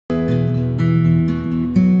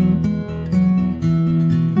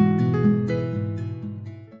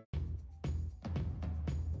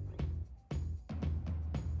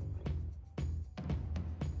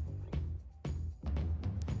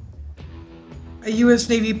a U.S.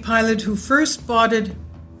 Navy pilot who first spotted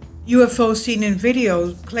UFO seen in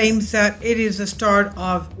video, claims that it is the start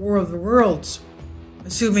of War of the Worlds.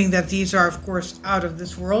 Assuming that these are, of course, out of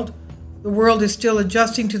this world, the world is still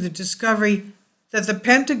adjusting to the discovery that the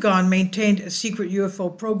Pentagon maintained a secret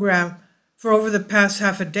UFO program for over the past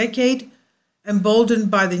half a decade.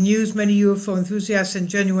 Emboldened by the news, many UFO enthusiasts and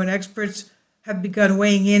genuine experts have begun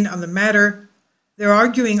weighing in on the matter. They're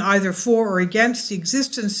arguing either for or against the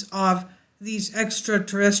existence of these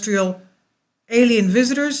extraterrestrial alien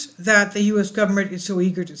visitors that the U.S. government is so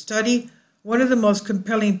eager to study. One of the most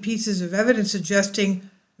compelling pieces of evidence suggesting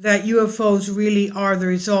that UFOs really are the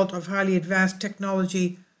result of highly advanced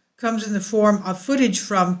technology comes in the form of footage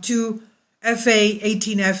from two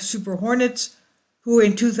FA-18F Super Hornets, who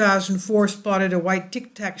in 2004 spotted a white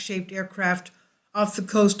tic-tac-shaped aircraft off the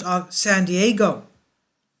coast of San Diego.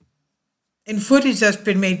 In footage that's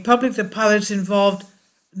been made public, the pilots involved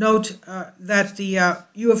note that the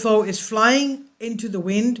UFO is flying into the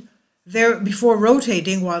wind there before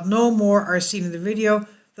rotating, while no more are seen in the video.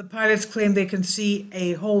 The pilots claim they can see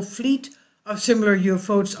a whole fleet of similar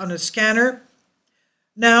UFOs on a scanner.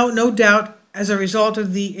 Now, no doubt, as a result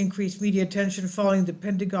of the increased media attention following the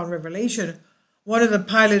Pentagon revelation, one of the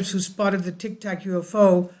pilots who spotted the Tic Tac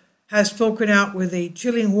UFO has spoken out with a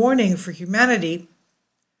chilling warning for humanity.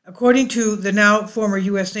 According to the now former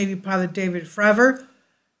U.S. Navy pilot David Fravor,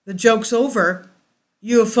 the joke's over.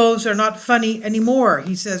 UFOs are not funny anymore.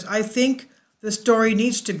 He says, I think the story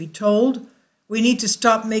needs to be told. We need to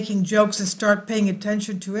stop making jokes and start paying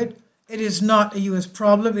attention to it. It is not a U.S.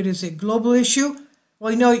 problem. It is a global issue.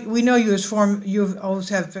 Well, we know UFOs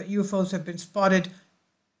have been spotted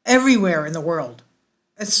everywhere in the world.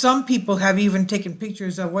 As some people have even taken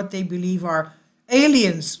pictures of what they believe are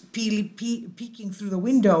aliens peeking through the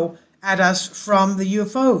window at us from the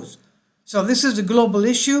UFOs. So this is a global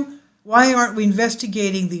issue. Why aren't we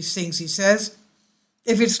investigating these things, he says.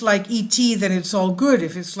 If it's like ET, then it's all good.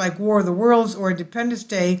 If it's like War of the Worlds or Independence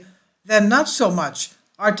Day, then not so much.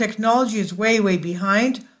 Our technology is way, way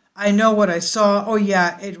behind. I know what I saw. Oh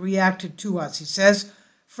yeah, it reacted to us, he says.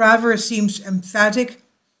 Fravor seems emphatic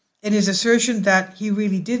in his assertion that he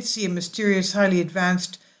really did see a mysterious, highly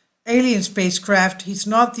advanced alien spacecraft. He's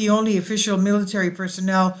not the only official military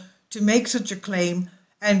personnel to make such a claim,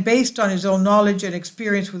 and based on his own knowledge and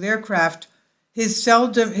experience with aircraft, his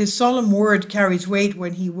solemn word carries weight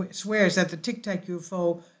when he swears that the Tic Tac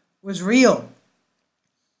UFO was real.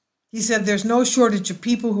 He said there's no shortage of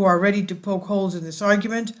people who are ready to poke holes in this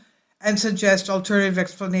argument and suggest alternative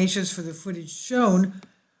explanations for the footage shown.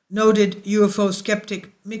 Noted UFO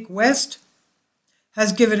skeptic Mick West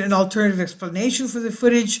has given an alternative explanation for the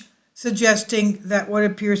footage, suggesting that what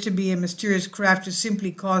appears to be a mysterious craft is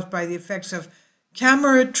simply caused by the effects of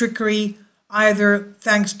camera trickery, either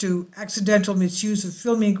thanks to accidental misuse of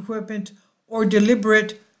filming equipment or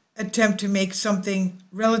deliberate attempt to make something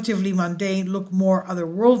relatively mundane look more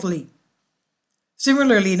otherworldly.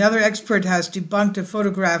 Similarly, another expert has debunked a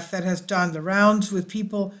photograph that has done the rounds with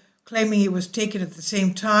people claiming it was taken at the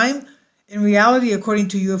same time. In reality, according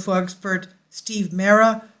to UFO expert Steve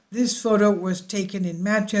Mera, this photo was taken in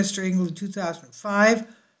Manchester, England in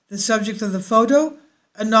 2005. The subject of the photo,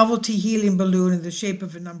 a novelty helium balloon in the shape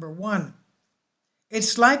of a number 1.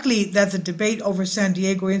 It's likely that the debate over San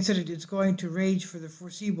Diego incident is going to rage for the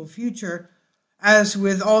foreseeable future. As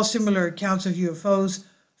with all similar accounts of UFOs,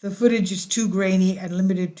 the footage is too grainy and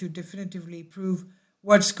limited to definitively prove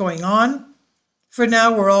what's going on. For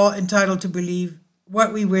now, we're all entitled to believe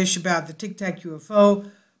what we wish about the Tic Tac UFO,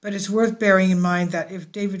 but it's worth bearing in mind that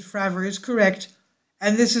if David Fravor is correct,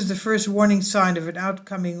 and this is the first warning sign of an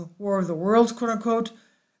outcoming War of the Worlds, quote-unquote,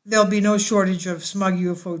 there'll be no shortage of smug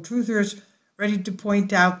UFO truthers ready to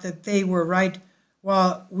point out that they were right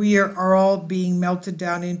while we are all being melted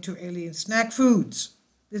down into alien snack foods.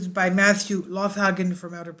 This is by Matthew Lothhagen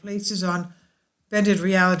from Outer Places on Bended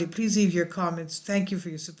Reality. Please leave your comments. Thank you for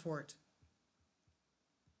your support.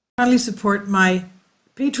 Kindly support my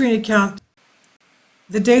Patreon account.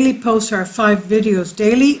 The daily posts are 5 videos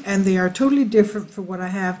daily, and they are totally different from what I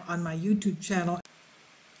have on my YouTube channel.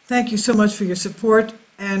 Thank you so much for your support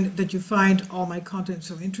and that you find all my content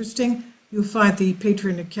so interesting. You'll find the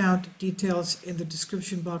Patreon account details in the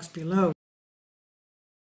description box below.